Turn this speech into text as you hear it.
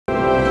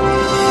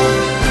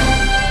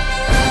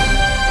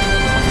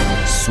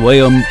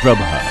Swayam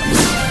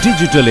Prabha.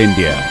 Digital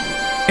India.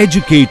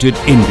 Educated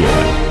India.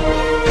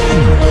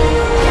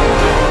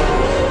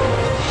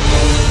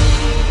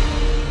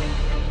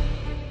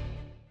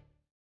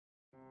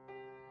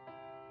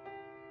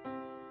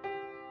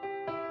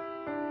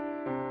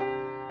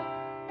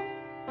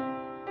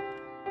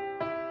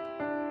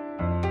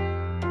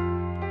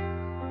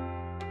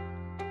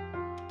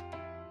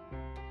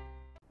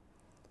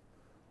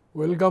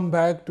 Welcome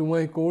back to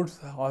my course,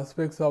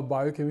 Aspects of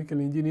Biochemical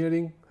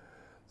Engineering.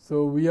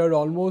 So, we are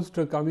almost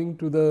coming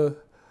to the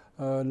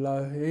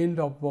end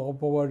of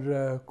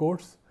our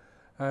course,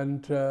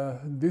 and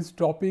this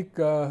topic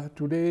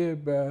today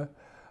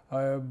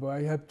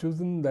I have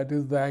chosen, that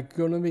is the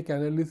economic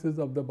analysis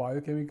of the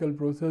biochemical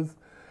process.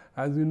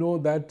 As you know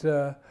that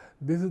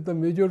this is the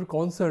major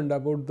concern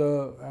about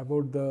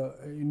the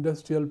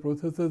industrial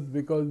processes,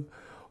 because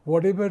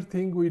whatever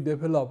thing we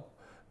develop,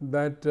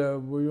 that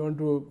we want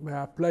to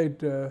apply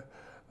it,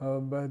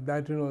 but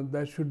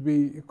that should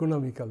be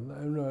economical.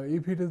 And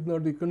if it is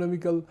not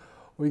economical,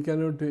 we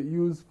cannot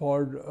use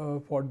for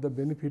the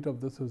benefit of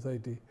the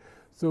society.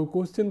 So,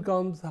 question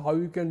comes, how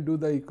you can do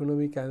the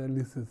economic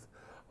analysis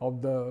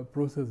of the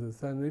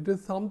processes, and it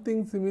is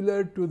something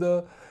similar to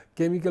the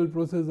chemical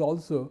process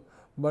also,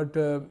 but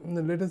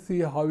let us see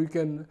how we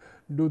can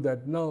do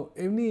that. Now,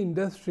 any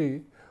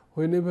industry,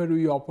 whenever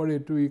we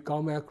operate, we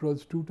come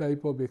across two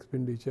type of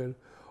expenditure.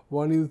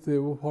 One is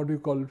what we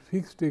call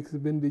fixed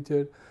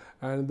expenditure,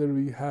 and then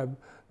we have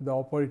the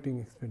operating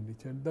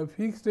expenditure. The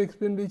fixed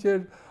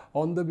expenditure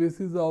on the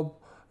basis of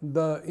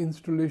the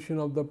installation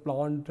of the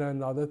plant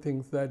and other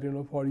things, that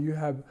for you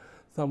have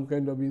some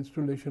kind of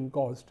installation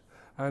cost,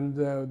 and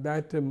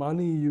that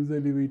money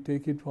usually we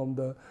take it from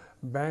the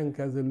bank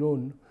as a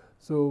loan.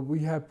 So, we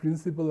have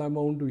principal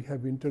amount, we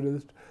have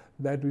interest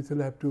that we still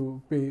have to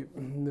pay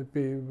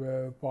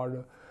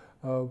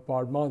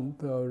per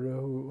month,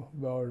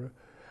 or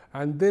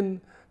and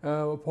then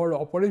for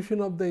operation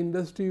of the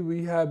industry,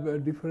 we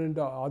have different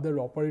other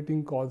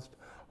operating cost.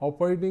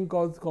 Operating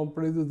cost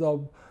comprises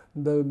of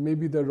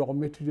maybe the raw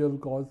material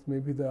cost,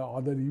 maybe the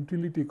other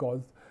utility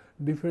cost.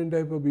 Different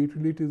type of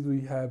utilities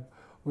we have.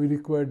 We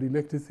required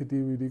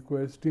electricity, we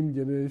require steam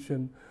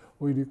generation,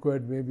 we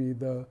required maybe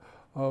the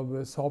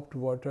soft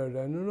water,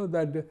 and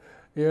that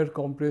air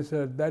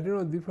compressor, that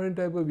different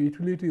type of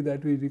utility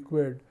that we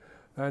required.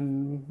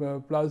 And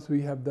plus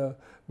we have the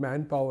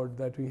manpower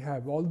that we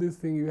have. All these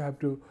things you have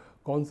to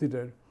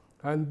consider,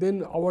 and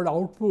then our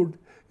output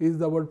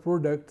is our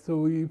product.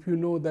 So, if you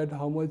know that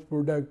how much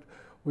product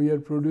we are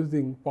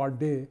producing per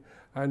day,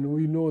 and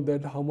we know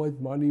that how much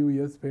money we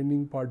are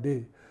spending per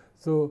day.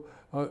 So,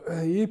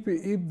 if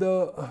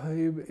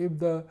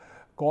the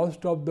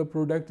cost of the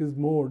product is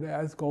more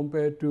as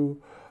compared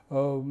to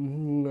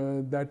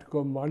that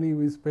money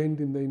we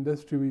spend in the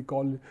industry, we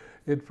call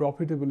it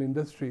profitable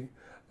industry.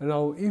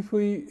 Now, if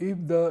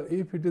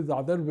it is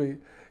other way,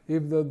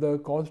 if the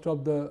cost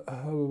of the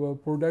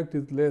product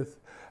is less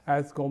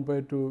as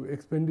compared to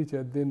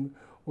expenditure, then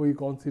we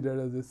consider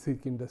as a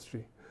sick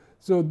industry.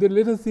 So, then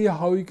let us see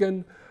how we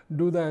can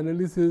do the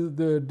analysis,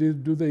 do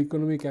the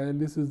economic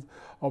analysis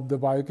of the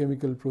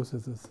biochemical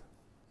processes.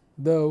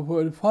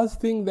 The first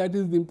thing that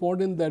is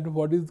important, that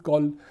what is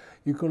called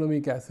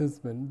economic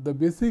assessment. The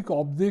basic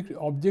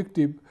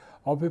objective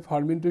of a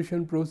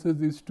fermentation process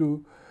is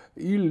to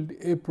yield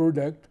a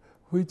product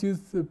which is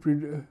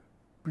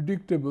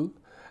predictable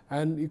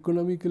and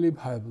economically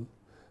viable.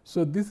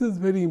 So, this is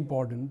very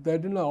important,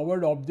 that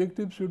our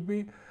objective should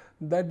be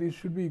that it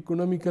should be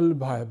economically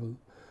viable.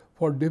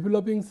 For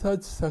developing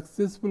such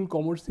successful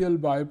commercial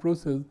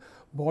bioprocess,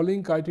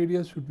 following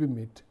criteria should be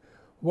met.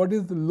 What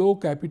is the low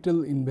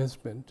capital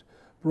investment?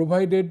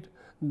 Provided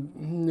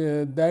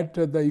that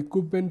the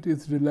equipment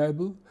is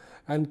reliable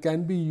and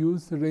can be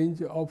used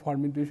range of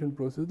fermentation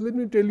process. Let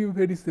me tell you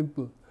very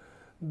simple,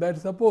 that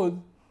suppose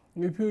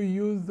if you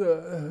use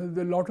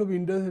the lot of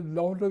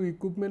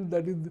equipment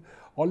that is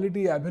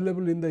already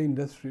available in the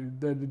industry,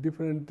 the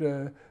different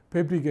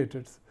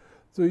fabricators.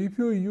 So, if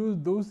you use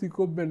those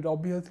equipment,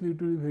 obviously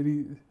it will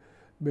be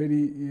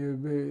very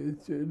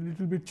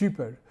little bit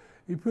cheaper.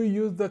 If you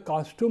use the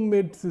custom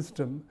made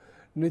system,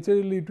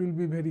 naturally it will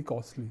be very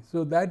costly.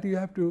 So, that you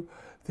have to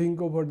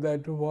think about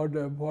that,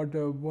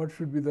 what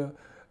should be the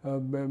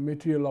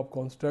material of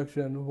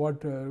construction,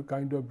 what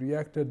kind of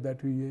reactor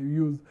that we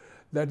use,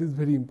 that is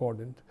very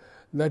important.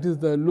 That is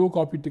the low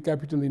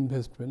capital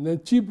investment.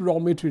 Then cheap raw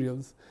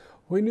materials.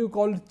 When you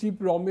call cheap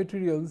raw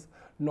materials,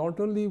 not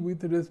only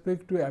with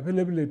respect to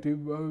availability,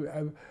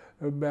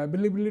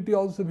 availability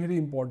also very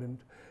important.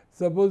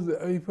 Suppose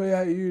if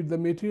the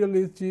material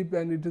is cheap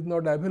and it is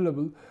not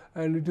available,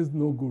 and it is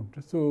no good.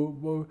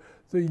 So,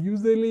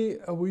 usually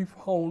we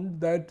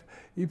found that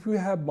if you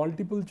have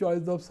multiple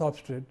choice of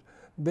substrate,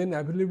 then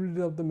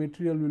availability of the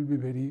material will be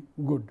very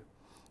good.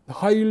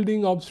 High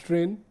yielding of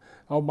strain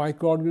of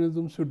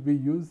microorganisms should be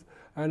used,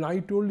 and I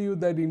told you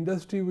that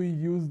industry we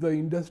use the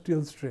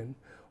industrial strain.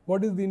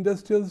 What is the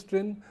industrial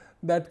strain?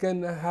 That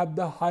can have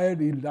the higher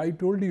yield. I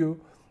told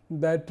you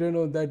that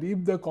that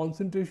if the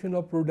concentration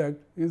of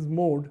product is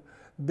more,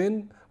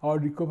 then our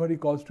recovery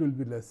cost will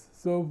be less.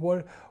 So,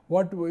 for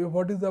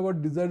what is our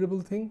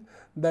desirable thing,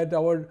 that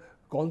our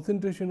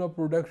concentration of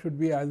product should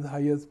be as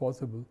high as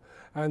possible,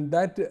 and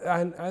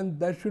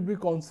that should be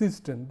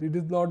consistent. It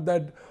is not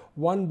that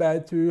one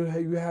batch you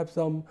have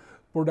some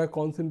product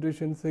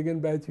concentration,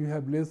 second batch you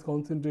have less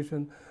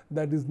concentration,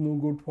 that is no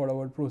good for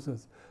our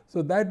process.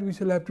 So, that we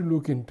shall have to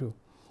look into.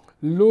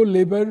 Low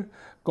labor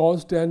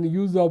cost and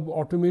use of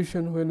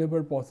automation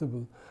whenever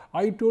possible.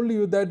 I told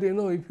you that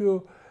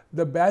if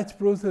the batch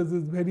process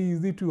is very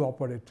easy to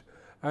operate,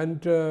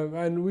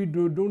 and we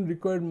don't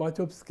require much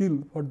of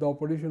skill for the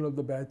operation of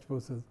the batch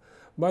process.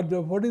 But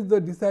what is the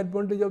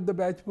disadvantage of the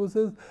batch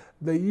process?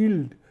 The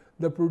yield,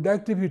 the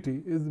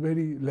productivity is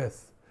very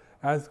less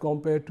as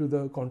compared to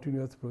the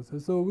continuous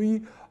process. So,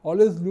 we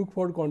always look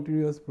for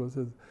continuous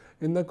process.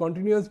 In the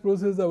continuous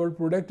process, our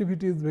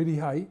productivity is very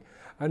high,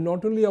 and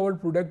not only our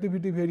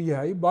productivity very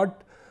high,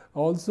 but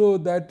also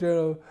that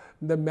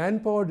the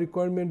manpower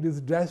requirement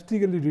is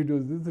drastically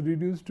reduced. It is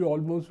reduced to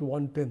almost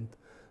 1/10.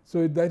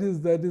 So, that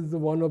is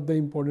one of the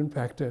important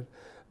factor.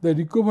 The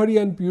recovery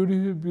and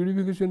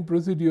purification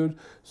procedure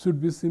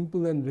should be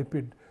simple and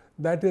rapid.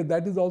 That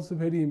is also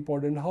very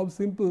important. How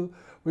simple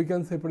we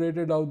can separate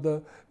it out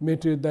the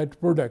material, that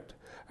product,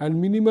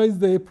 and minimize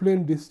the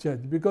effluent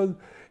discharge. Because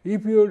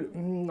if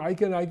you I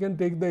can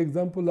take the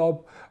example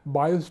of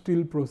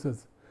biosteel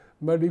process.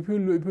 But if you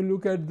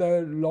look at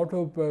the lot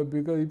of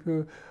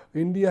because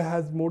India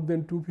has more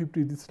than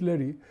 250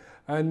 distillery,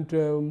 and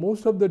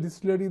most of the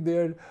distillery they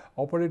are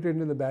operated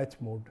in the batch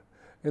mode.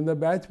 In the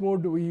batch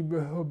mode, we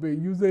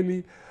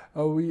usually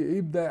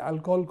if the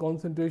alcohol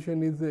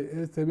concentration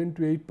is 7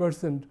 to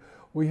 8%,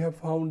 we have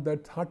found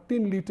that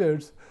 13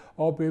 liters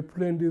of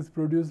effluent is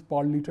produced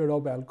per liter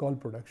of alcohol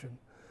production.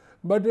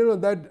 But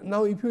that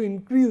now if you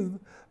increase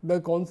the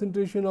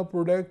concentration of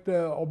product,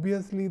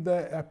 obviously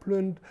the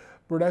effluent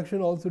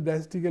production also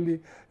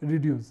drastically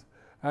reduce.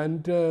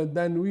 And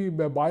then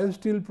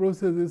biosteel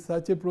process is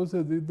such a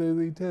process,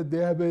 they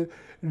have a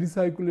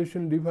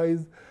recirculation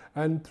device,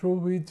 and through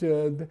which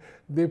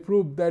they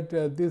prove that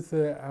this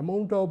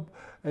amount of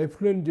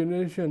effluent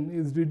generation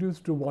is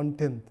reduced to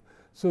 1/10.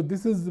 So,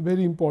 this is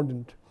very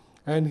important,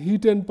 and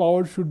heat and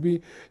power should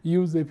be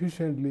used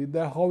efficiently.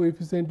 How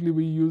efficiently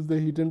we use the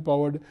heat and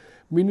power,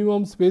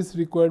 minimum space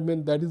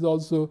requirement, that is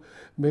also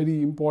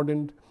very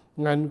important,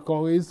 and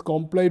is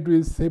complied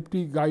with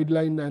safety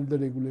guideline and the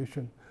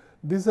regulation.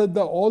 These are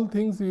the all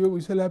things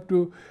we shall have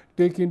to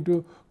take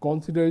into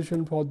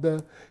consideration for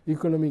the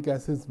economic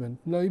assessment.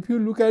 Now, if you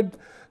look at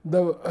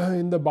the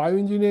in the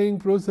bioengineering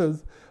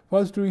process,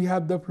 first we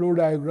have the flow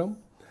diagram,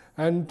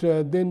 and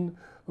then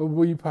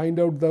we find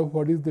out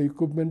what is the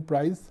equipment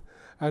price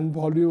and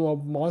volume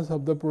of mass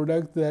of the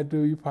product, that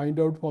we find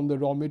out from the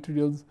raw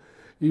materials,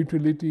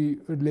 utility,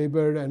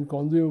 labor and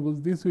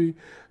consumables. This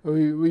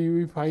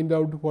we find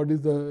out what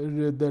is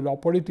the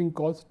operating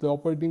cost. The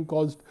operating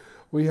cost,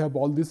 we have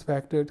all these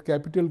factors.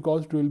 Capital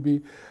cost will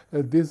be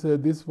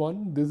this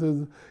one. This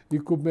is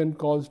equipment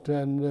cost,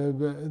 and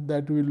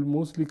that will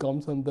mostly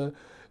comes on the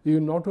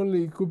not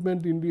only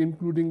equipment,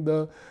 including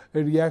the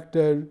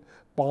reactor,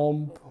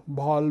 pump,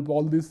 valve,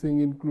 all these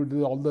things,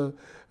 included all the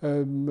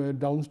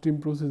downstream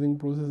processing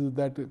processes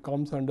that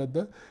comes under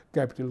the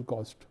capital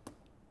cost.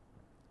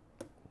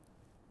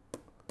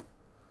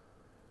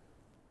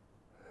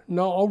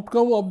 Now,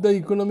 outcome of the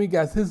economic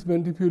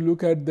assessment, if you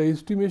look at the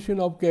estimation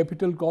of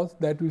capital cost,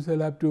 that we shall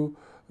have to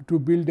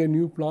build a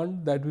new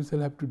plant, that we shall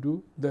have to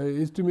do. The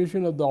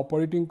estimation of the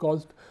operating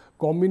cost,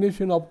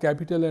 combination of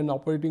capital and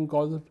operating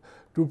cost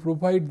to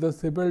provide the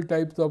several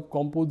types of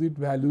composite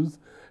values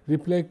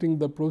reflecting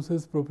the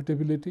process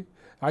profitability.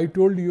 I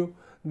told you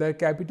the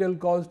capital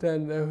cost,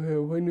 and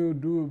when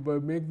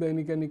you make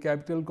any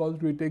capital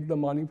cost, we take the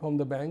money from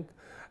the bank,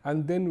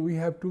 and then we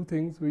have two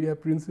things. We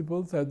have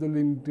principals as well as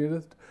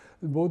interest.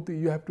 Both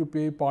you have to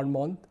pay per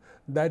month,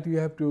 that you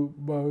have to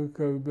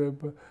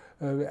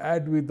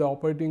add with the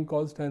operating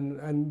cost,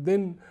 and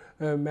then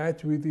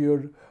match with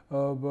your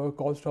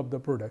cost of the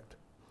product.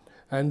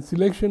 And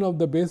selection of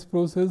the best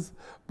process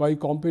by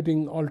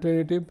competing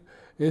alternative,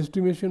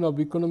 estimation of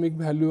economic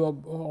value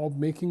of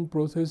making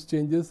process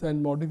changes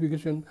and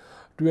modification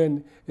to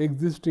an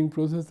existing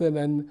process,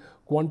 and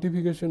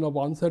quantification of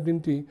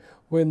uncertainty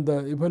when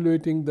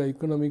evaluating the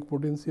economic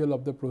potential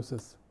of the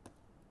process.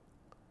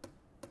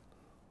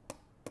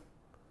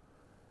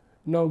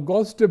 Now,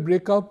 cost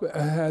breakup,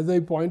 as I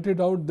pointed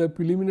out, the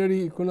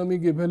preliminary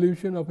economic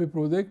evaluation of a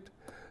project,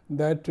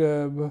 that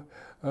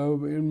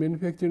in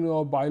manufacturing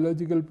of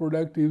biological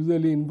product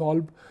usually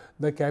involve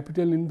the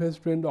capital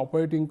investment,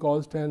 operating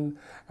cost, and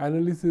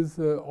analysis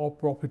of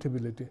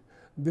profitability.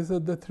 These are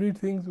the three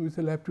things we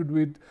shall have to do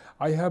it.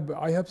 I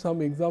have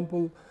some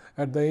example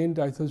at the end.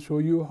 I shall show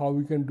you how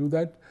we can do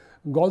that.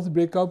 Cost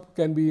breakup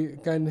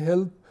can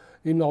help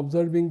in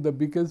observing the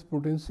biggest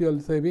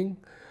potential saving,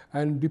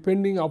 and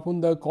depending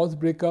upon the cost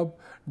breakup,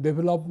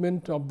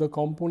 development of the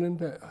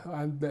component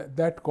and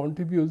that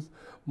contributes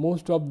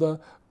most of the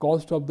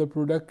cost of the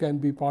product can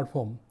be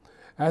performed.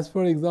 As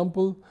for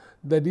example,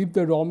 that if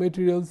the raw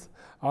materials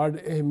are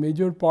a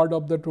major part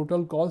of the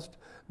total cost,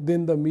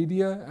 then the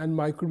media and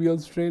microbial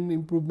strain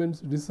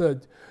improvements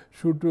research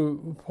should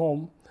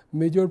form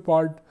major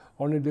part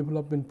on a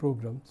development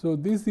program. So,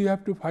 this you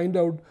have to find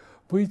out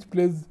which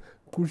plays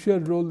crucial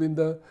role in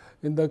the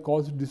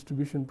cost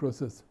distribution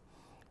process.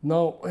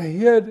 Now,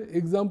 here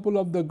example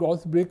of the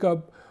cost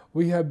breakup,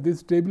 we have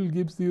this table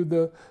gives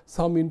you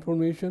some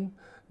information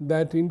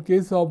that in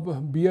case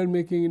of beer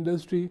making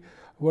industry,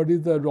 what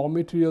is the raw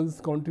materials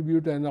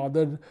contribute and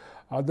other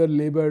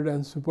labor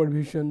and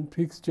supervision,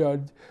 fixed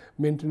charge,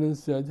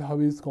 maintenance charge, how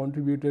is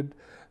contributed.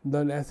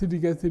 Then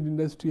acetic acid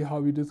industry,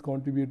 how it is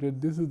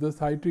contributed. This is the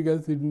citric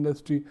acid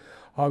industry,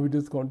 how it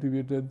is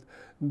contributed.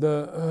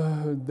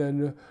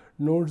 Then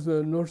nodes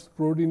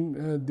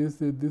protein,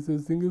 this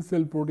is single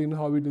cell protein,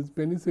 how it is,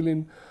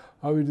 penicillin,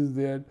 how it is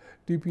there,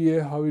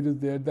 TPA, how it is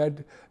there.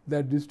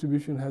 That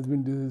distribution has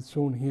been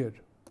shown here.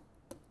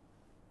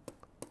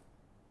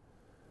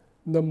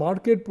 The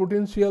market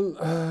potential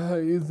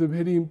is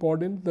very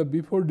important.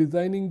 Before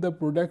designing the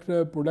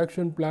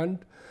production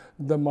plant,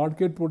 the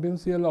market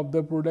potential of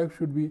the product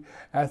should be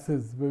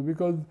assessed,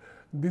 because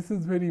this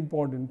is very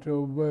important.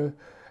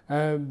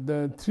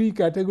 The three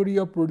category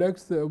of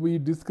products we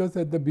discussed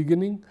at the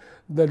beginning,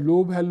 the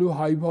low value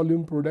high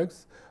volume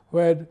products,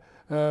 where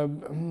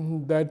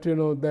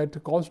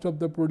that cost of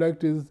the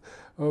product is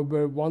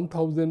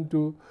 1,000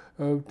 to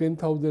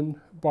 10,000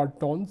 per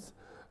tons.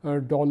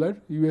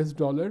 US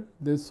dollar,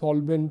 the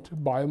solvent,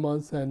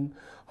 biomass and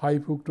high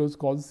fructose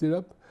corn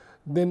syrup.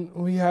 Then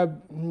we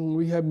have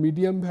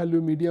medium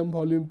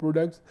volume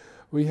products.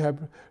 We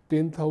have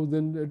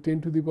 10,000,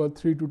 10 to the power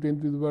 3 to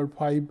 10 to the power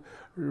 5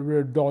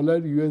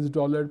 US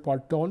dollar per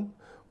ton.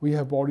 We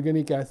have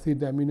organic acid,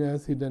 amino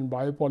acid and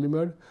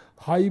biopolymer.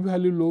 High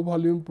value, low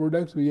volume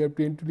products, we have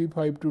 10 to the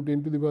 5 to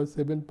 10 to the power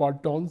 7 per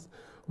tons.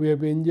 We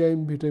have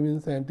enzyme,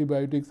 vitamins,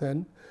 antibiotics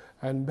and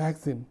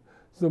vaccine.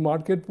 So,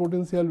 market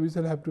potential we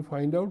shall have to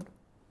find out.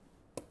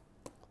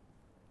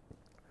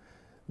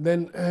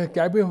 Then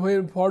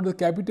for the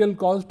capital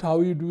cost,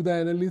 how you do the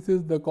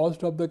analysis, the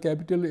cost of the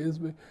capital is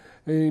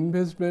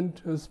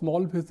investment,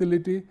 small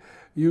facility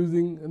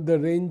using the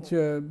range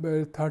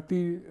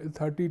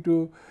 30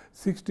 to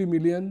 60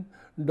 million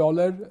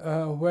dollar,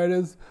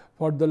 whereas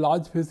for the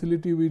large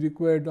facility we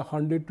required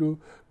 100 to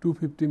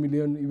 250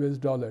 million US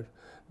dollar.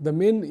 The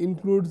main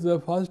includes the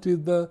first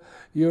is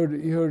your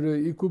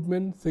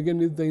equipment,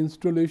 second is the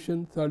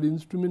installation, third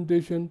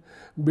instrumentation,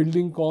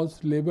 building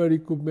costs, labor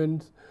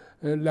equipment,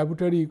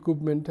 laboratory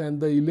equipment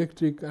and the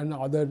electric and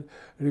other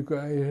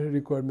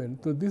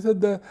requirement. So, these are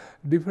the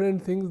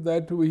different things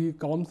that we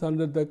comes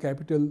under the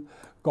capital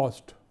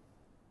cost.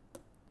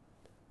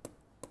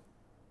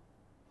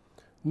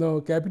 Now,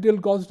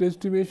 capital cost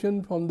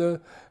estimation from the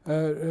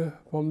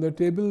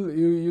table,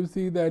 you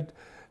see that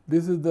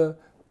this is the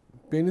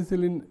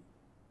penicillin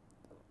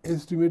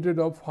estimated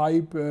of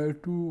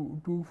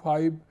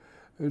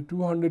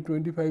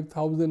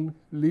 225,000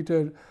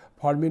 liter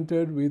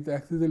fermenter with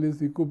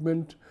accessories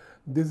equipment.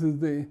 This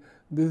is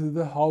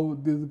how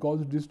this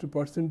cost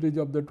percentage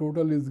of the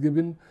total is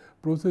given.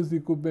 Process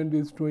equipment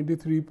is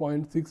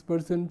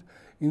 23.6%,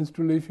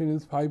 installation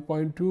is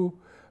 5.2%,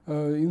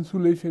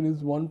 insulation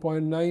is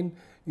 1.9%,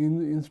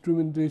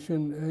 instrument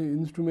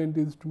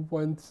is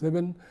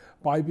 2.7%,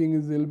 piping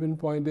is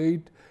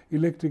 11.8%,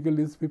 electrical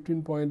is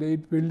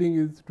 15.8%, building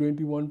is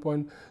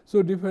 21.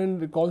 So,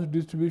 different cost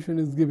distribution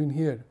is given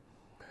here.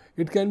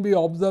 It can be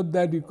observed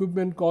that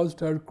equipment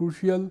costs are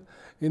crucial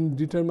in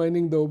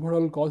determining the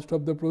overall cost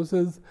of the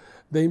process.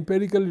 The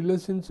empirical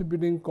relationship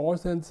between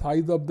cost and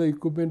size of the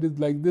equipment is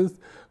like this: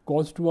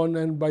 cost 1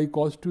 and by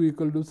cost 2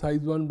 equal to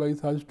size 1 by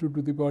size 2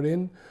 to the power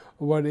n,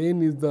 where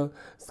n is the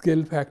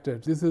scale factor.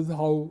 This is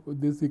how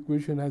this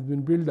equation has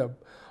been built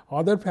up.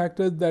 Other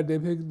factors that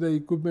affect the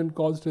equipment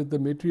cost is the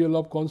material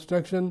of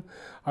construction.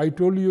 I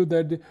told you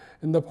that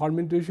in the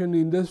fermentation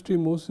industry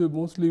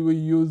mostly we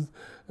use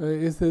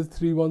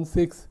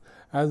SS316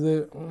 as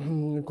a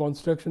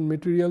construction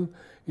material.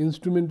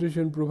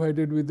 Instrumentation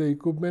provided with the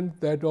equipment,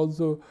 that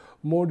also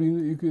more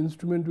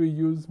instrument we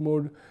use,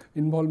 more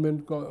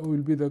involvement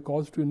will be, the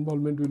cost to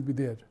involvement will be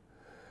there.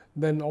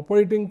 Then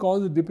operating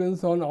cost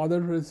depends on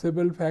other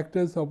several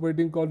factors.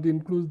 Operating cost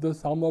includes the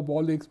sum of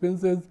all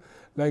expenses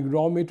like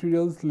raw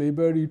materials,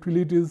 labor,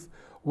 utilities,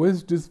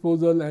 waste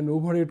disposal and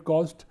overhead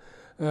cost.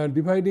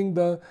 Dividing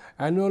the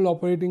annual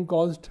operating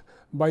cost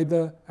by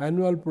the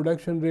annual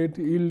production rate,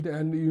 yield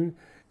and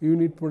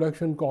unit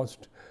production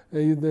cost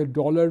is the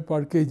dollar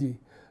per kg.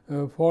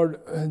 For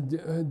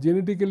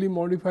genetically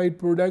modified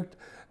product,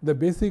 the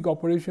basic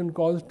operation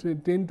cost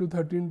 10 to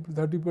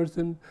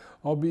 30%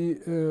 of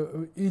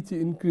each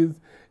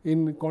increase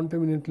in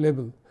contaminant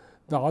level.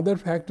 The other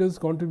factors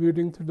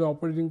contributing to the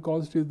operating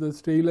cost is the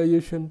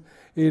sterilization,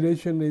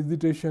 aeration,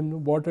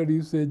 agitation, water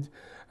usage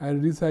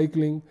and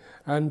recycling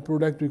and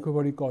product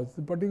recovery costs.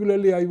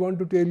 Particularly, I want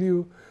to tell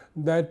you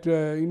that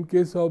in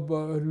case of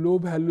low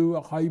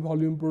value, high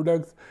volume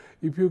products,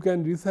 if you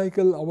can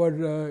recycle our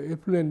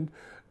effluent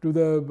to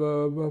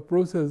the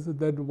process,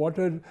 that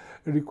water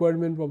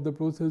requirement of the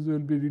process will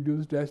be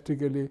reduced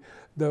drastically,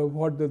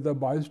 what the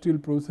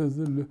biosteel process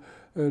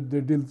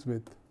deals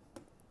with.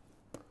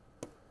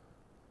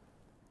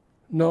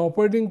 Now,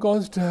 operating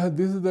cost,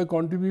 this is the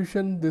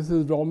contribution, this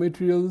is raw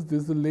materials,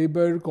 this is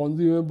labor,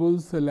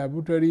 consumables,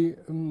 laboratory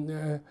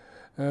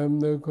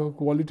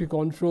quality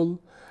control,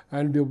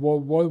 and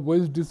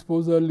waste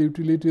disposal,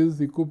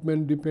 utilities,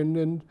 equipment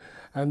dependent,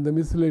 and the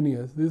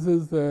miscellaneous. This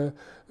is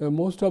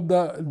most of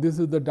this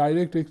is the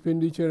direct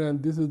expenditure,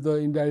 and this is the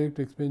indirect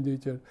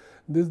expenditure.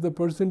 This is the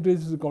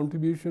percentage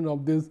contribution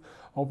of this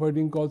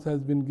operating cost has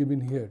been given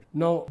here.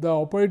 Now, the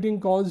operating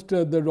cost,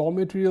 the raw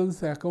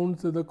materials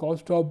accounts the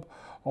cost of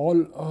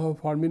all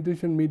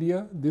fermentation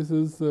media. This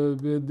is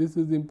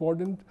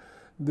important.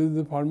 This is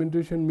the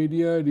fermentation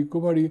media,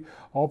 recovery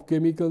of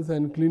chemicals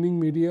and cleaning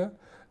media.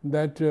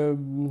 That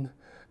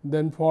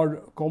then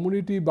for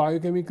commodity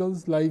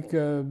biochemicals like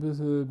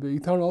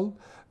ethanol,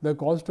 the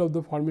cost of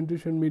the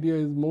fermentation media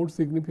is more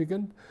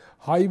significant.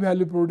 High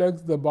value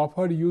products, the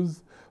buffer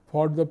used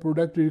for the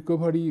product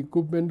recovery,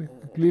 equipment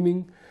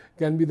cleaning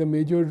can be the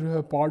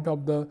major part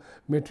of the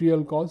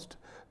material cost.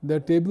 The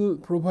table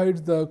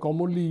provides the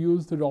commonly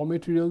used raw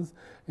materials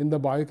in the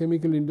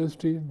biochemical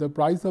industry. The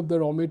price of the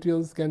raw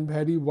materials can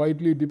vary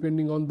widely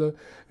depending on the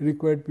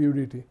required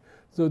purity.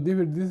 So, this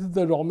is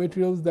the raw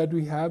materials that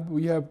we have.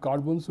 We have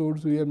carbon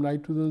source, we have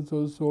nitrogen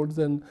source,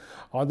 and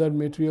other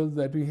materials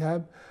that we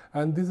have.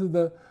 And this is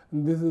the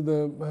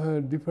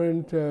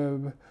different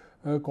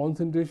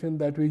concentration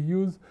that we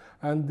use,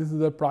 and this is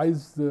the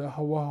price,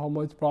 how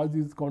much price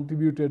is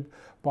contributed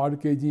per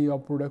kg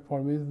of product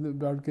formation,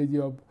 per kg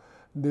of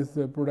this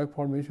product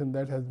formation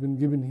that has been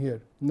given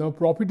here. Now,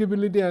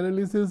 profitability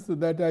analysis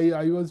that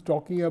I was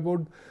talking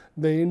about,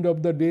 the end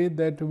of the day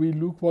that we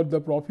look for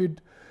the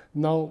profit.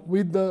 Now,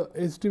 with the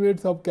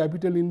estimates of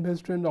capital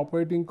investment,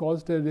 operating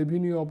cost and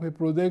revenue of a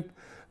project,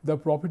 the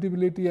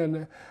profitability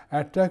and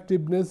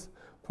attractiveness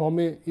from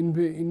a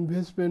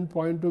investment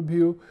point of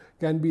view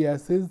can be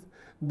assessed.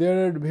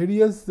 There are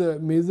various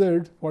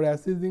measures for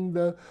assessing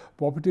the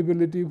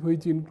profitability,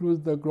 which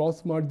includes the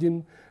gross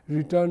margin,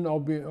 return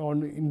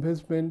on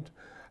investment,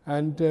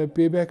 and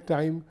payback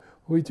time,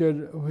 which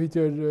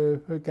are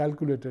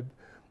calculated.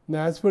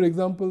 Now, as for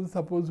example,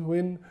 suppose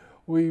when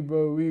we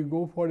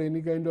go for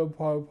any kind of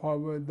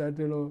that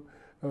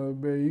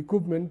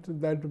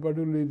equipment, that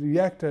particular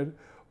reactor,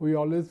 we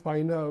always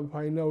find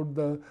out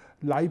the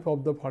life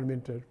of the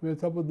fermenter.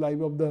 Suppose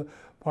life of the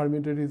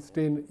fermenter is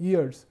 10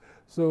 years.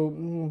 So,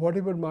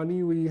 whatever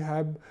money we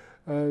have,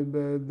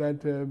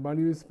 that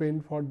money we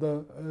spend for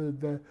the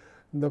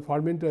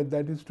fermenter,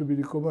 that is to be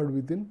recovered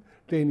within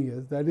 10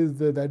 years. That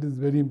is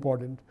very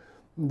important.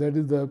 That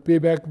is the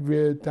payback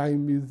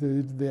time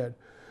is there.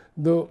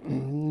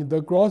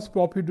 The gross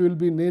profit will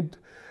be net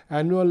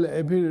annual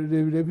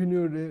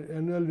revenue.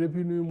 Annual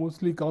revenue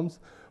mostly comes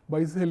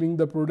by selling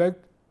the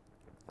product.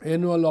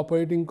 Annual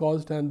operating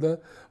cost and the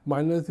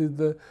minus is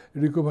the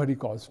recovery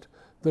cost.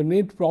 The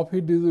net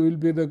profit will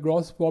be the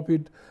gross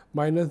profit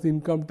minus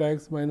income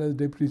tax minus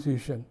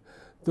depreciation.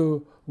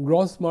 So,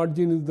 gross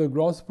margin is the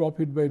gross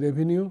profit by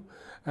revenue,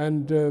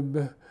 and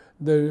that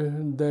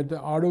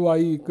ROI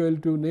equal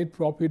to net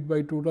profit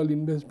by total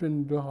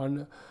investment into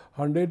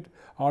 100.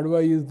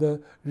 ROI is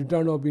the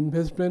return of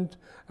investment,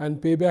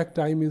 and payback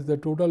time is the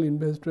total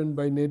investment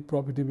by net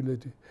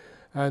profitability.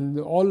 And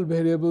all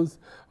variables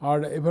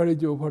are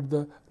average over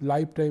the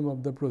lifetime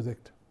of the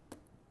project.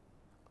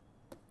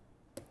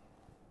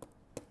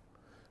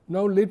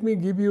 Now, let me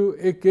give you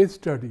a case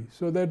study,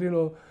 so that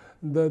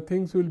the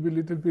things will be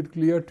little bit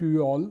clear to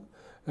you all.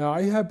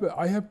 I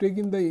have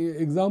taken the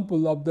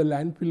example of the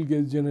landfill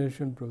gas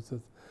generation process.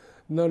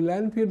 Now,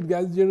 landfill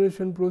gas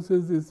generation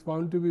process is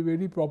found to be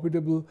very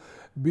profitable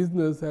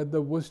business as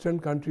the western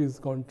country is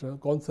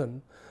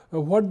concerned.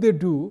 What they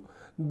do,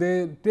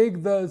 they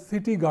take the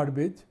city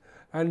garbage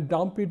and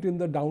dump it in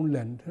the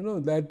downland.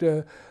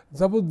 That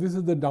suppose this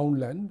is the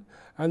downland,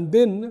 and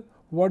then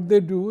what they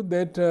do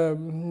that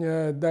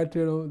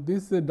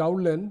this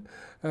downland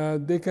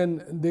they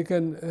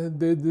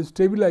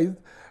stabilize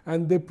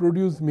and they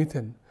produce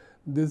methane.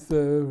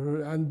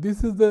 And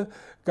this is the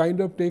kind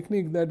of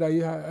technique that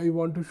I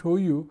want to show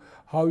you,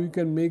 how you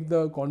can make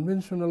the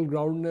conventional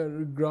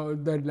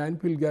that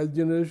landfill gas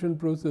generation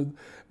process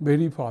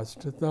very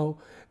fast. Now,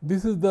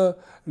 this is the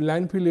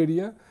landfill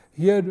area.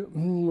 Here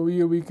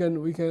we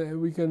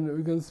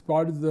can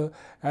spark the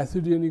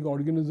acidogenic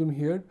organism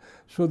here,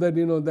 so that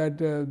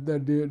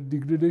the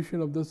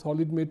degradation of the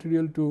solid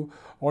material to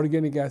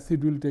organic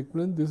acid will take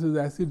place. This is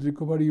acid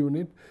recovery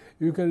unit.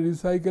 You can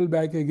recycle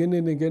back again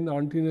and again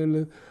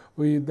until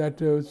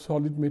that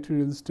solid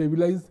material is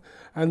stabilized,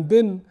 and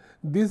then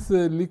this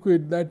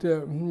liquid, that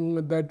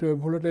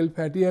volatile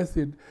fatty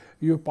acid,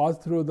 you pass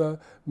through the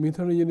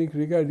methanogenic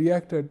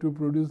reactor to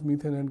produce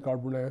methane and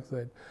carbon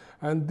dioxide.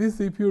 And this,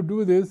 if you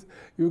do this,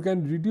 you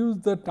can reduce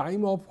the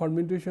time of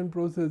fermentation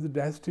process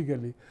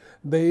drastically.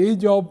 The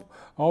age of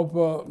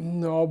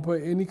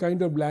any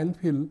kind of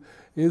landfill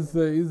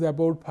is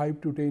about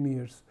 5 to 10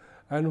 years.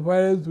 and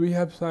whereas we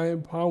have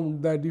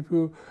found that if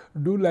you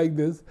do like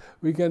this,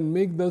 we can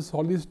make the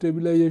solid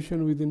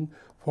stabilization within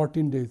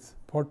 14 days,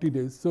 40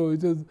 days. So,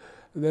 it is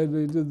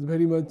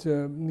very much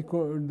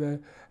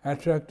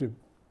attractive.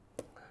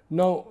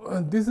 Now,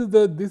 this is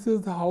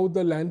how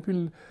the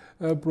landfill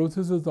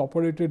process is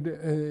operated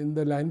in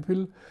the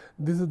landfill.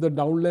 This is the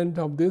downland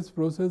of this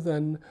process,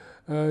 and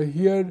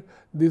here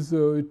this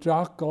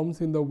truck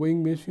comes in the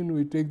weighing machine.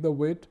 We take the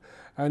weight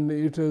and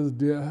it is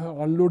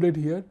unloaded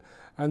here,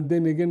 and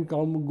then again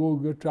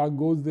truck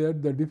goes there.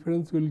 The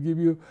difference will give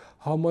you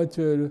how much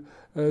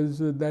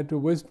that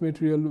waste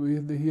material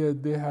here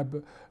they have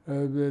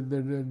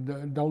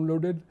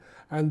downloaded,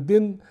 and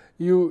then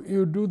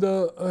you do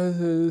the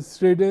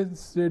shredding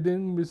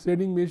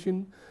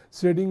machine.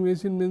 Shredding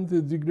machine means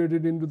it's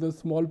degraded into the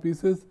small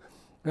pieces,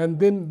 and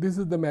then this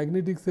is the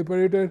magnetic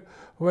separator,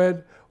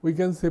 where we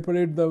can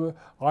separate the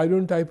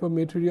iron type of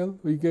material.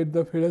 We get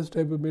the ferrous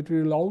type of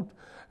material out,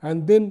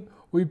 and then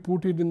we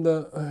put it in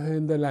the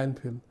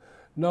landfill.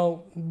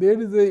 Now,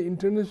 there is a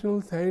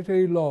international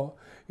sanitary law.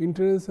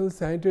 International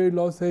sanitary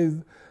law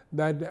says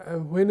that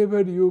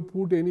whenever you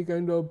put any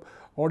kind of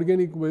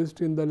organic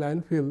waste in the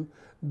landfill,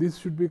 this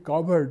should be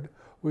covered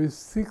with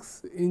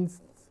 6-inch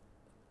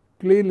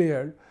clay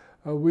layer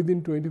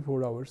within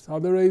 24 hours.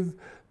 Otherwise,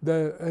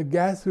 the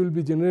gas will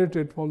be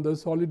generated from the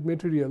solid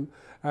material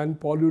and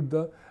pollute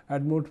the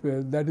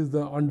atmosphere. That is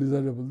the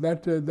undesirable.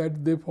 That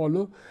they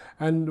follow.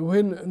 And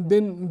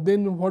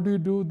then what we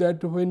do,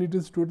 that when it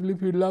is totally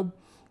filled up,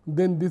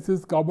 then this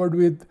is covered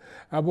with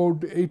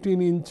about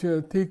 18-inch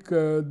thick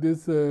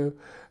this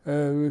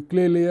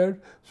clay layer.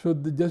 So,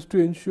 just to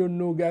ensure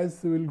no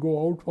gas will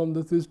go out from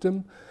the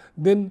system,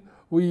 then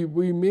we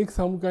make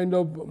some kind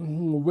of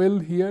well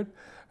here,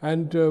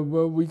 and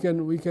we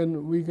can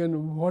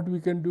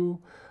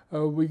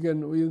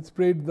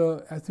spread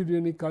the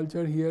acidogenic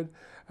culture here,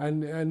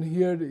 and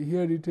here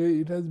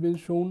it has been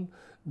shown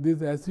this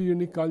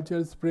acidogenic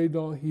culture spread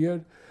on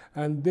here,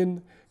 and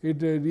then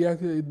it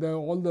reacts.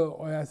 All the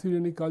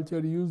acidogenic culture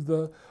use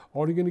the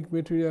organic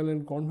material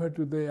and convert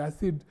to the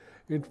acid.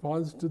 It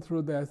passed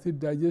through the acid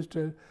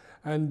digester,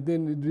 and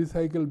then it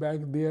recycle back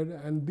there,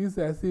 and this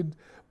acid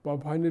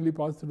finally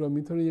pass through a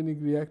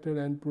methanogenic reactor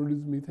and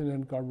produce methane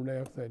and carbon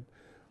dioxide.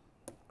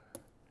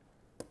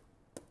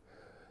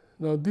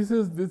 Now, this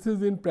is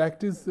in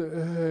practice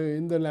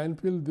in the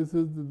landfill. This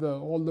is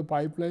all the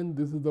pipeline.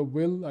 This is the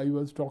well I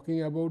was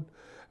talking about,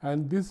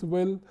 and this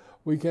well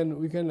we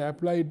can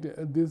apply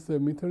this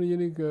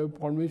methanogenic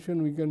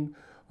formation. We can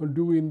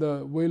do in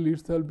the well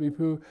itself. If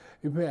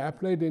I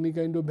applied any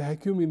kind of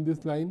vacuum in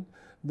this line,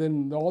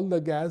 then all the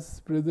gas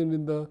present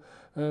in the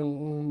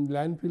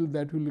landfill,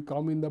 that will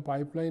come in the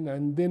pipeline,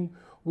 and then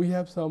we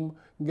have some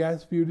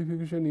gas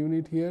purification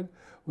unit here.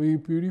 We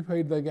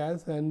purify the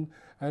gas and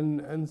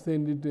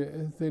send it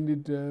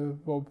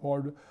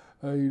for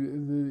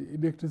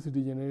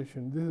electricity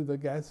generation. This is the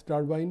gas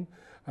turbine,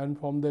 and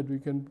from that we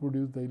can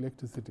produce the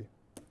electricity.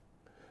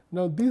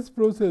 Now, this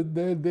process,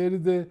 there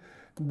is the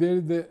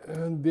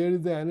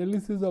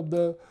analysis of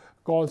the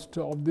cost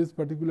of this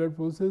particular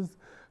process.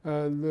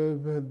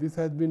 This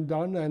has been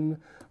done, and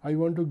I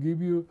want to give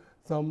you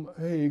some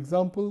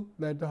example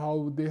that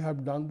how they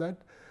have done that.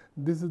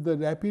 This is the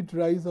rapid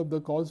rise of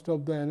the cost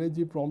of the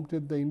energy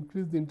prompted the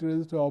increased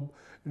interest of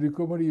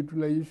recovery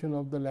utilization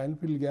of the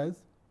landfill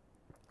gas.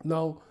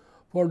 Now,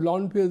 for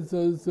landfill,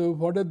 so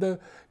what are the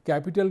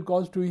capital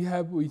cost we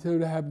have? We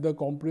should have the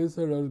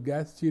compressor or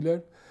gas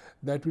chiller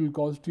that will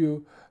cost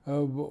you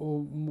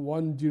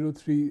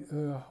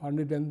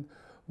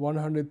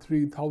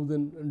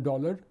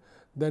 $103,000.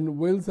 Then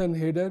wells and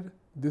header,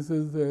 this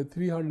is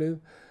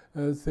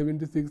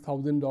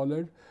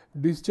 $376,000.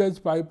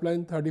 Discharge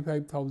pipeline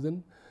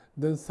 $35,000.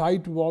 Then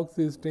site works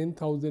is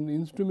 $10,000.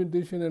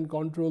 Instrumentation and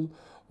control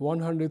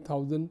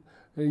 $100,000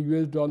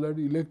 US dollar.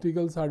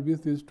 Electrical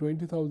service is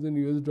 $20,000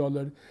 US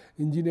dollar.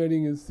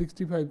 Engineering is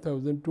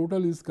 $65,000.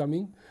 Total is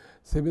coming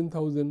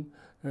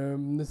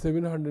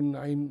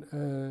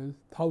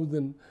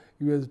 $709,000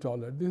 US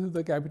dollar. This is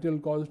the capital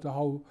cost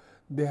how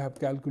they have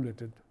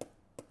calculated.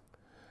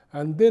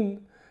 And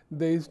then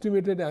the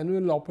estimated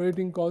annual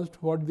operating cost,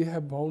 what they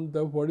have found,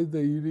 what is the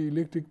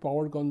electric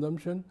power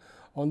consumption,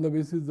 on the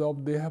basis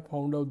of they have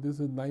found out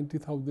this is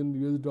 $90,000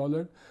 US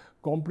dollar.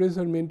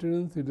 Compressor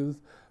maintenance, it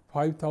is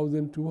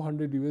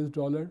 $5,200 US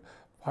dollar,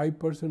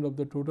 5% of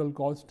the total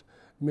cost.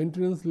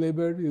 Maintenance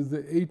labor is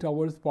 8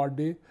 hours per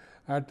day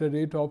at a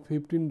rate of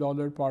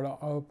 $15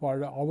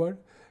 per hour.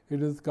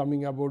 It is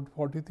coming about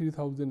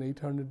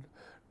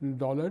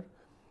 $43,800.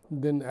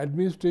 Then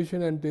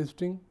administration and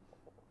testing,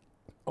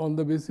 on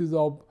the basis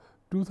of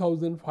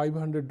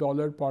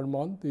 $2,500 per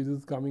month, it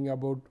is coming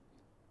about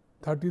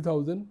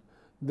 $30,000.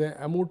 The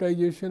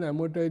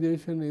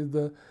amortization is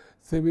the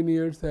 7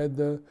 years at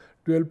the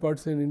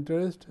 12%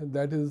 interest,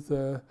 that is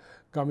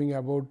coming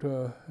about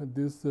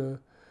this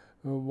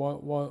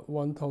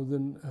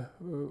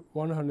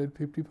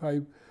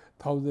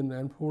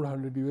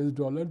 $155,400 US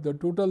dollar. The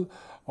total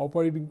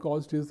operating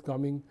cost is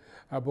coming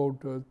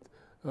about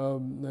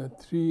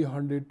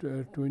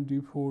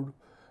 $324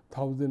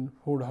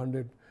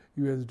 $1,400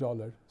 US.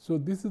 So,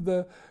 this is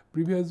the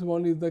previous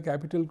one is the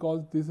capital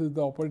cost, this is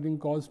the operating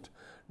cost.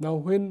 Now,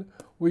 when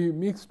we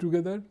mix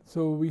together,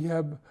 so we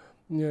have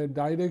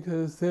direct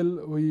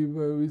sell,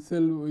 we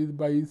sell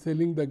by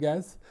selling the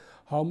gas.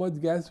 How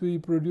much gas we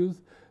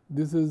produce?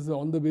 This is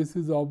on the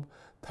basis of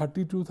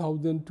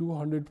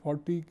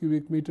 32,240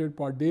 cubic meter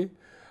per day,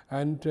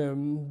 and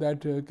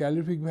that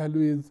calorific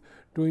value is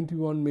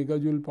 21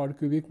 megajoule per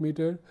cubic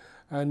meter,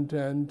 and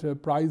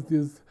price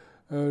is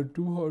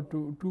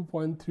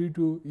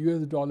 $2.32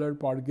 US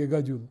per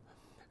gigajoule,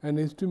 and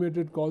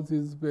estimated cost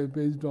is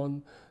based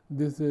on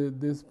this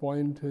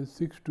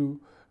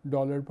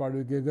 $0.62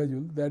 per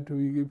gigajoule. That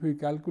if we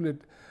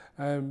calculate,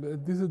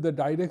 this is the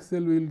direct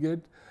sale we will get,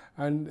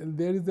 and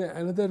there is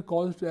another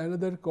cost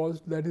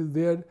that is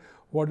there,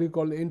 what we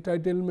call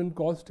entitlement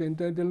cost.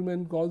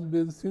 Entitlement cost,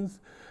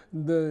 since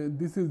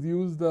this is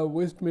used the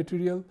waste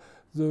material,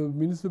 the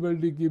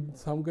municipality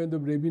gives some kind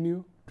of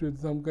revenue, to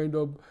some kind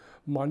of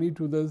money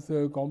to those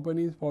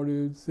companies for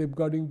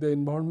safeguarding the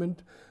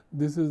environment.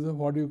 This is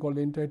what you call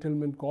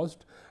entitlement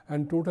cost,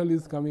 and total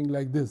is coming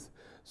like this.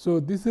 So,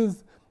 this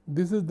is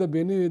the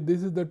benefit,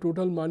 this is the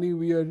total money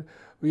we are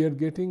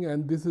getting,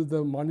 and this is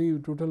the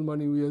total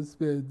money we are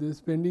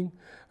spending,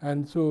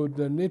 and so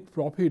the net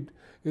profit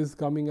is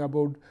coming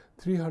about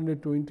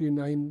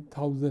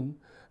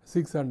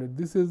 329,600.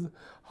 This is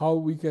how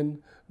we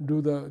can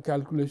do the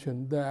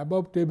calculation. The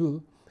above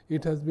table,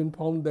 it has been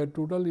found that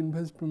total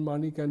investment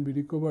money can be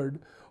recovered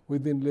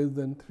within less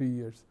than 3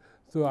 years.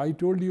 So, I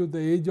told you the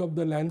age of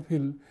the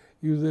landfill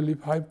usually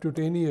 5 to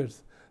 10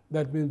 years.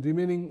 That means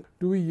remaining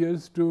 2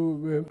 years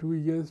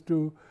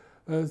to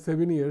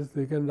 7 years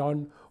they can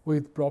run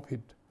with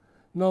profit.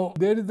 Now,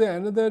 there is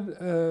another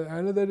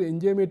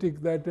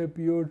enzymatic, that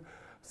pure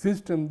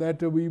system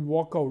that we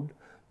work out,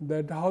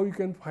 that how you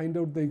can find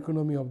out the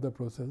economy of the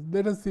process.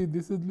 Let us see,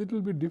 this is little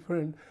bit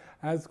different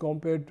as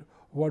compared to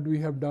what we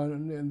have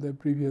done in the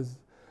previous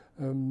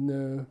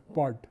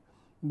part.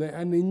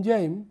 An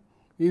enzyme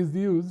is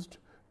used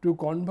to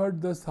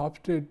convert the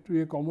substrate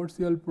to a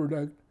commercial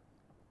product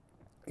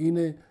in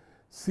a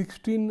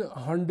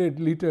 1600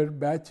 liter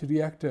batch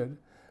reactor.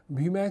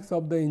 Vmax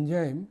of the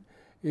enzyme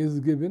is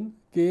given,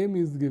 Km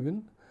is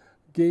given,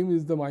 Km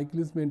is the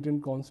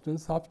Michaelis-Menten constant.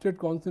 Substrate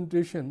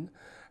concentration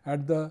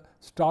at the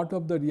start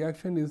of the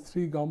reaction is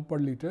 3 gram per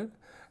liter.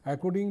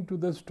 According to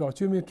the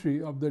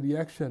stoichiometry of the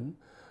reaction,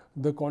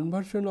 the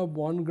conversion of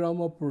 1 gram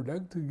of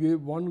product,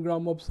 1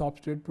 gram of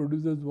substrate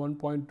produces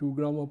 1.2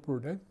 gram of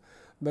product.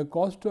 The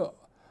cost of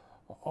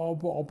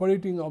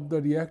operating of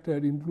the reactor,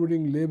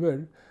 including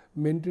labor,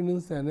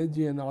 maintenance,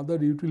 energy and other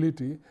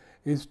utility,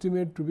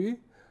 estimate to be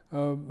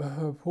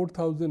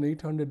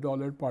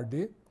 $4,800 per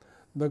day.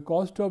 The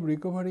cost of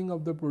recovering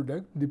of the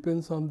product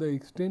depends on the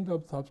extent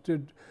of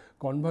substrate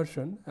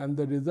conversion and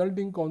the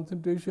resulting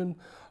concentration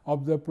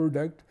of the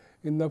product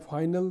in the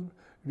final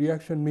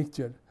reaction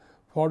mixture.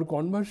 For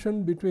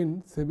conversion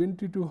between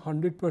 70 to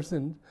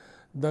 100%,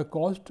 the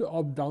cost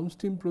of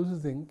downstream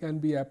processing can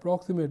be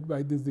approximated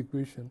by this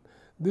equation.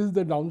 This is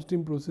the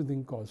downstream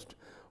processing cost,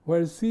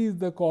 where C is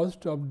the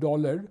cost of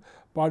dollar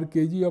per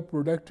kg of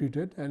product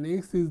treated and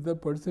X is the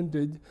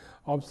percentage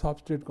of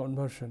substrate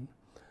conversion.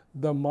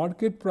 The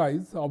market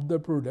price of the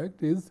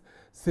product is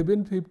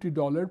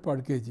 $750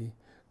 per kg.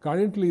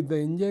 Currently, the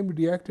enzyme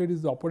reactor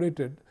is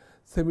operated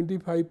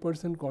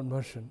 75%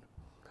 conversion.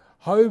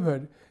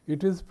 However,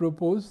 it is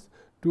proposed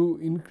to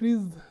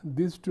increase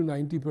this to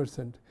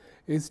 90%.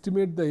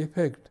 Estimate the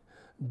effect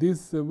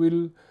this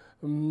will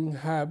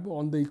have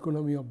on the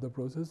economy of the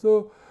process.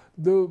 So,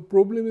 the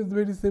problem is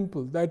very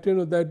simple, that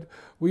that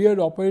we are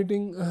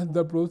operating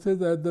the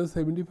process at the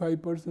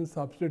 75%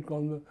 substrate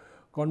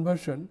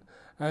conversion,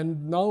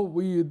 and now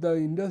the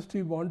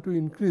industry want to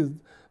increase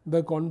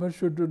the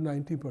conversion to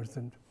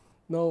 90%.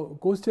 Now,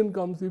 question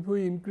comes, if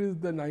we increase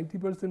the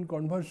 90%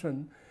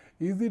 conversion,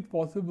 is it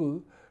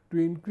possible to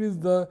increase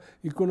the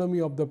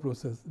economy of the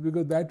process?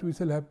 Because that we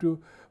shall have to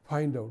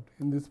find out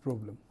in this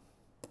problem.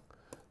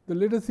 So,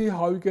 let us see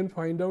how we can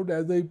find out.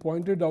 As I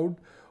pointed out,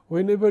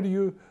 whenever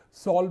you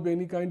solve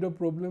any kind of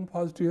problem,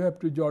 first you have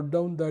to jot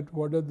down that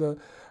what are the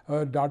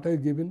data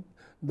given.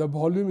 The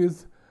volume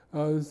is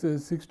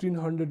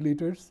 1600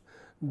 liters,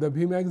 the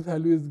Vmax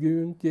value is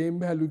given, Km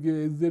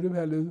value, S0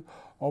 value,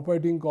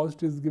 operating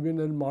cost is given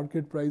and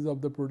market price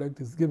of the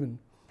product is given.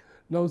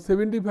 Now,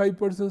 75%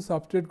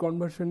 substrate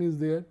conversion is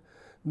there.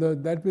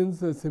 That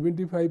means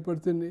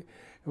 75%.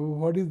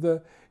 What is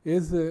the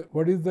S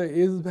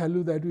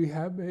value that we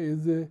have?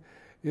 S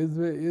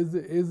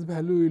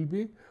value will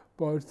be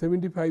for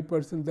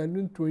 75%. That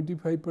means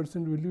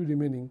 25% will be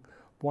remaining.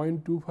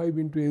 0.25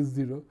 into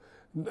S0.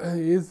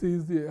 S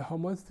is how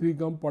much? 3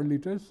 gram per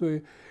liter. So,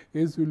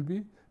 S will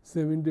be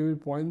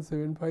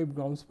 0.75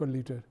 grams per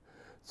liter.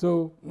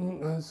 So,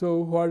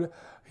 for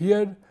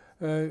here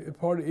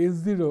for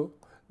S0,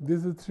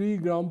 this is 3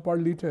 gram per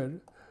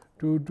liter.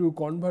 To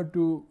convert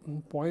to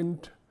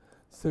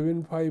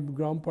 0.75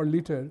 gram per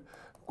liter,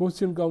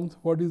 question comes,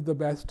 what is the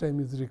batch time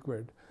is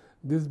required?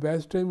 This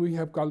batch time we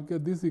have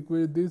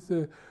calculated, this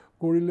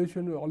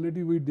correlation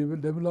already we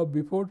developed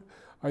before.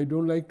 I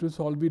don't like to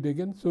solve it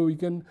again. So, we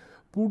can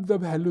put the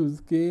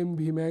values Km,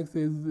 Vmax,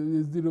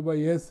 S0 by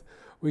S,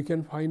 we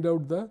can find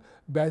out the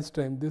batch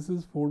time. This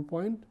is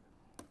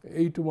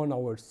 4.81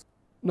 hours.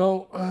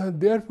 Now,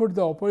 therefore,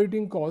 the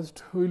operating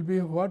cost will be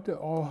what?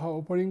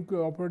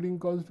 Operating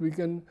cost we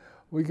can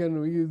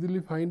easily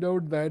find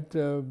out that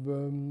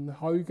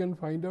how you can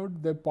find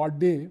out that per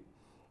day,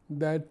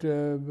 that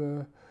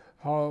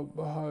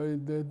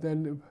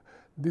then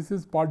this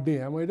is per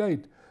day, am I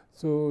right?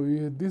 So,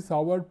 this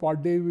hour per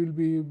day will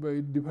be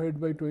divided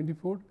by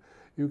 24.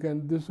 You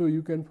can so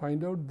you can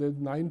find out that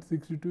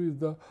 962 is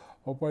the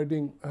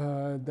operating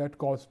that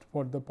cost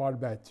for the per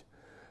batch.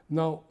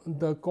 Now,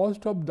 the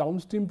cost of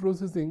downstream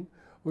processing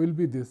will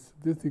be this.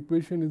 This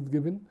equation is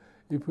given.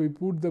 If we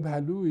put the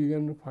value, we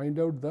can find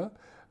out the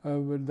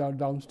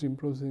downstream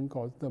processing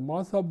cost. The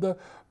mass of the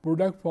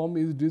product form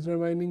is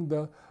determining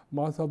the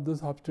mass of the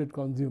substrate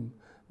consumed.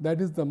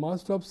 That is the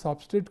mass of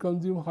substrate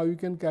consumed. How you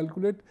can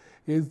calculate?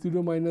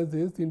 S0 minus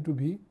S into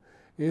V.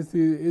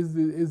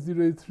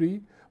 S0 is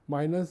 3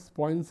 minus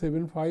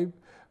 0.75,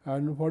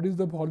 and what is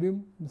the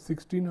volume?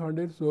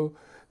 1600. So,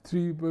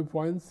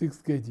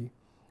 3.6 kg.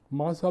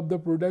 Mass of the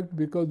product,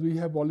 because we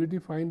have already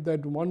find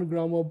that 1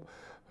 gram of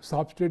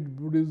substrate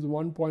produces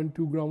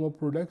 1.2 gram of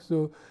product.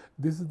 So,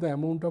 this is the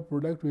amount of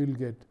product we will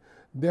get.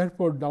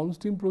 Therefore,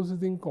 downstream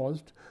processing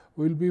cost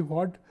will be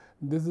what?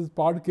 This is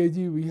per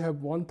kg, we have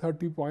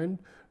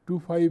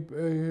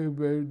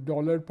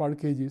 $130.25 per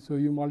kg. So,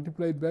 you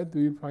multiply that,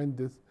 we will find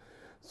this.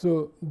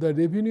 So, the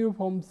revenue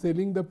from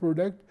selling the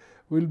product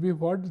will be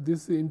what?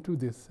 This into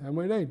this, am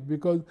I right?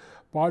 Because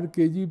per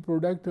kg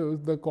product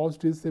the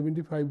cost is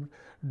 $75.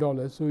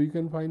 So, you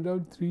can find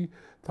out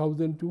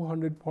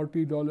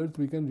 $3,240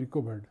 we can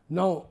recover.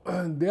 Now,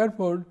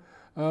 therefore,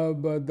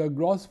 the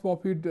gross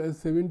profit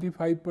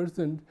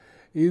 75%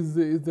 is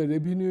the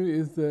revenue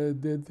is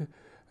the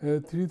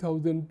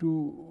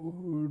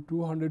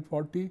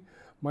 3,240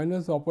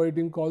 minus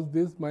operating cost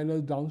this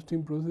minus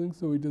downstream processing.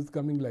 So, it is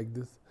coming like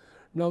this.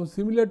 Now,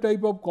 similar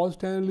type of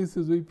cost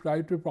analysis we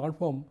try to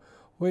perform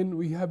when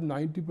we have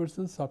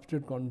 90%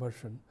 substrate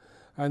conversion,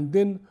 and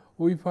then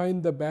we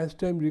find the batch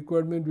time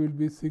requirement will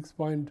be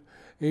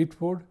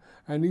 6.84,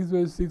 and if it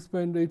is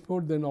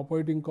 6.84, then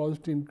operating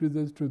cost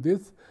increases to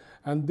this,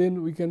 and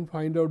then we can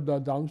find out the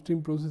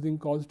downstream processing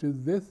cost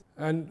is this,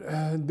 and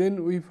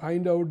then we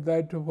find out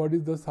that what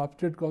is the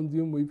substrate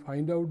consumed, we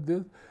find out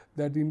this,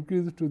 that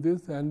increase to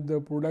this, and the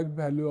product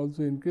value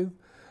also increase.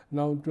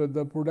 Now,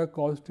 the product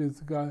cost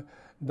is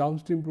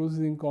downstream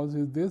processing cost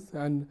is this,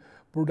 and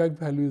product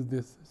value is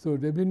this. So,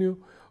 revenue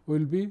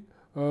will be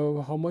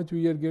how much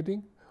we are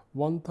getting?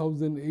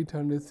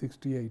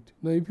 1,868.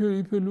 Now, if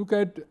you look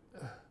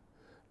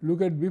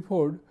at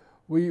before,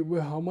 we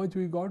how much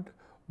we got?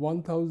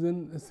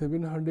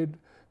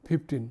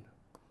 1,715.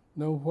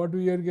 Now, what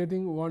we are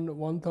getting?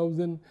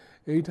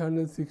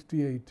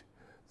 1,868.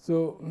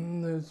 So,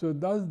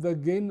 thus the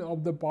gain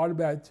of the per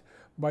batch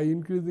by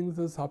increasing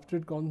the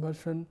substrate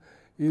conversion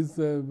is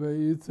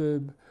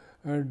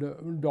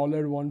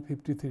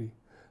 $153.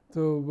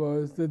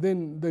 So,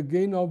 then the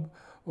gain of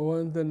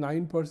the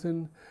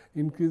 9%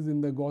 increase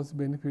in the gross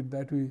benefit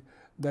that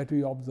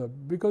we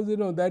observe, because you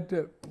know that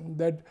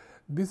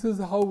this is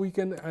how we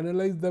can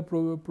analyze the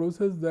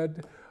process,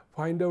 that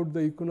find out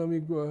the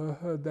economic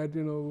that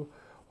you know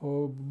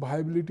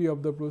viability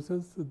of the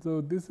process.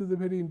 So, this is a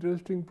very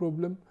interesting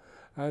problem,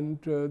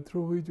 and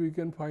through which we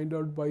can find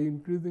out by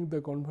increasing the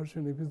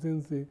conversion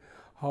efficiency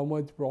how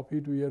much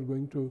profit we are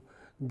going to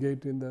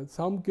get in the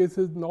some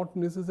cases, not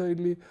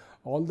necessarily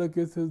all the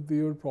cases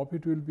your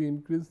profit will be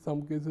increased,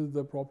 some cases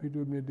the profit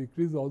will be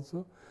decreased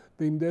also.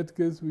 In that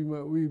case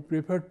we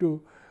prefer to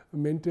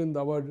maintain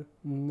our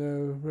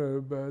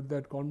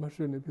that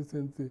conversion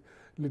efficiency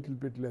little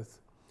bit less.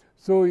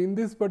 So, in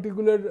this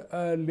particular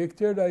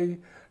lecture I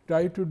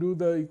try to do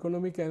the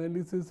economic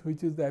analysis,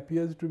 which is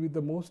appears to be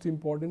the most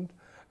important,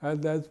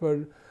 and as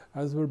per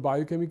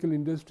biochemical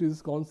industry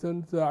is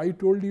concerned. So, I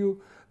told you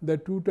the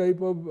two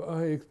type of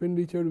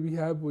expenditure we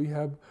have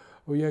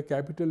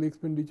capital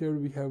expenditure,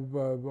 we have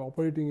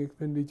operating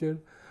expenditure,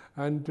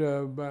 and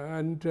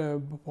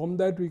from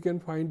that we can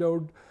find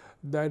out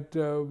that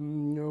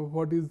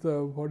what is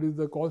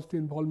the cost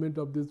involvement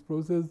of this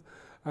process,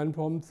 and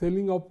from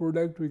selling of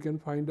product we can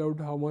find out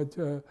how much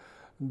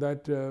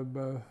that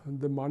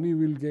the money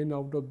will gain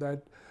out of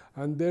that,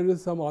 and there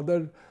is some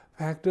other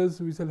factors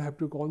we shall have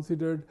to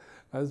consider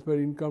as per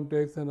income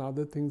tax and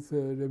other things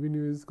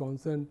revenue is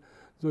concerned.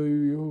 So,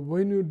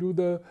 when you do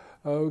the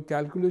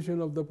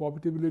calculation of the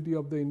profitability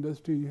of the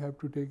industry, you have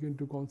to take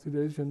into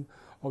consideration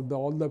of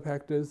all the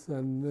factors,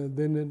 and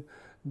then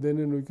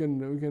we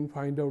can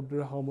find out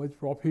how much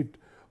profit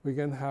we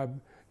can have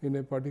in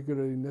a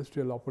particular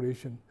industrial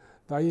operation.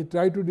 I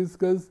try to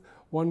discuss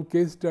one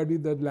case study,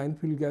 that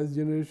landfill gas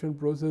generation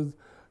process.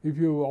 If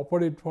you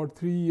operate for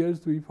 3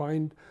 years, we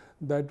find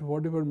that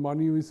whatever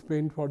money we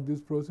spend for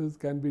this process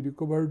can be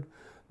recovered,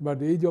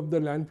 but age of the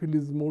landfill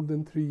is more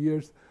than 3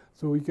 years.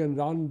 So, we can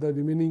run the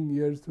remaining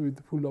years with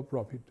full of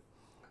profit.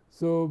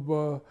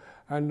 So,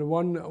 and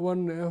one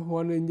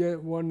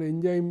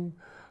enzyme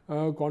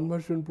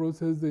conversion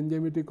process,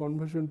 enzymatic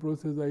conversion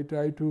process I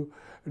try to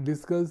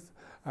discuss,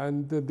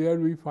 and there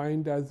we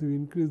find as we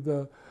increase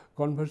the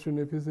conversion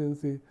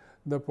efficiency,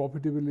 the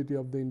profitability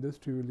of the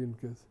industry will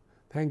increase.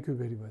 Thank you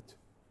very much.